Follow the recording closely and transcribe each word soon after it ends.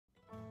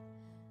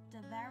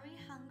Very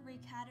Hungry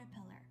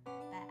Caterpillar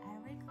by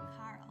Eric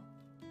Carle.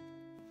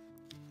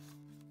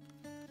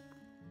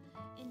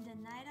 In the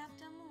night of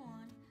the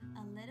moon,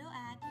 a little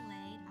egg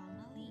laid on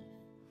a leaf.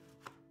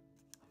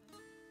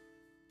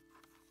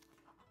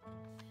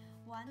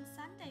 One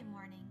Sunday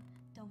morning,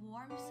 the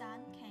warm sun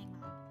came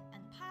up,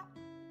 and pop!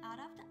 Out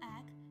of the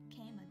egg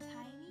came a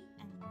tiny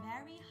and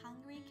very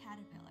hungry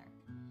caterpillar.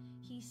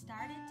 He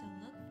started to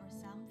look for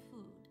some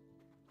food.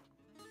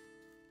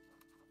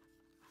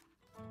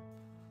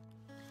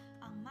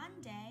 On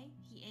Monday,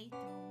 he ate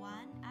through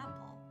one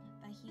apple,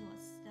 but he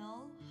was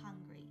still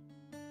hungry.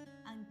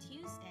 On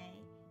Tuesday,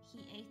 he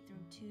ate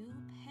through 2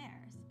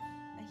 pears,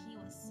 but he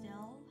was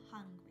still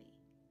hungry.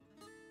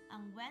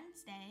 On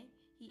Wednesday,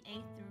 he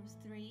ate through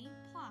 3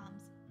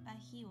 plums, but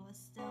he was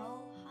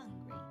still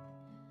hungry.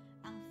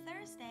 On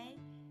Thursday,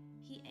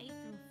 he ate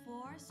through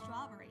 4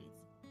 strawberries,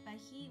 but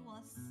he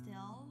was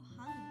still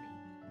hungry.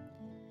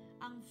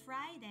 On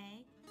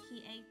Friday,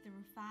 he ate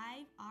through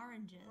 5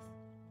 oranges,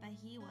 but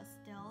he was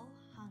still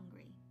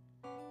hungry.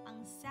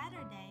 On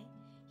Saturday,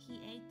 he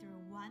ate through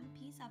 1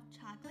 piece of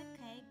chocolate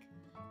cake,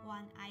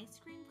 1 ice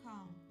cream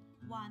cone,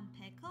 1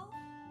 pickle,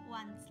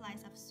 1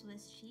 slice of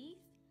Swiss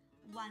cheese,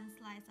 1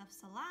 slice of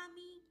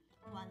salami,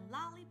 1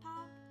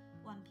 lollipop,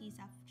 1 piece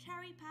of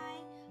cherry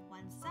pie,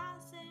 1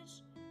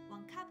 sausage,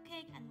 1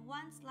 cupcake, and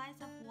 1 slice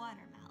of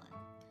watermelon.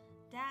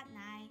 That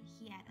night,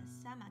 he had a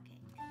stomachache.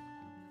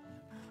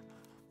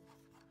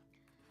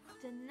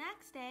 The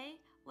next day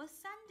was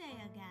Sunday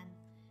again.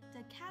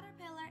 The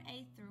caterpillar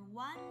ate through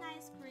 1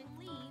 ice cream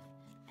leaf,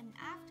 and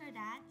after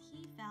that,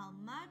 he felt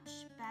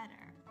much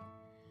better.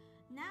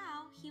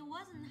 Now, he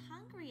wasn't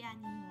hungry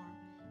anymore.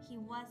 He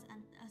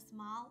wasn't a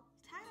small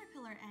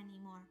caterpillar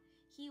anymore.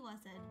 He was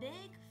a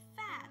big,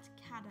 fat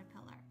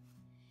caterpillar.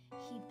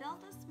 He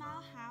built a small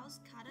house,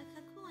 cut a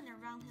cocoon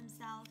around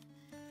himself.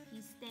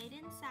 He stayed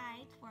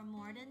inside for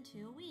more than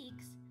 2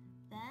 weeks.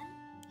 Then,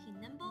 he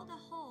nibbled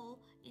a hole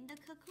in the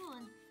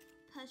cocoon,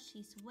 pushed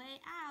his way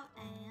out,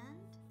 and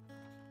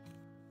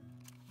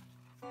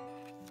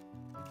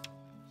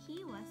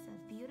he was a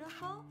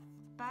beautiful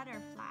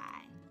butterfly.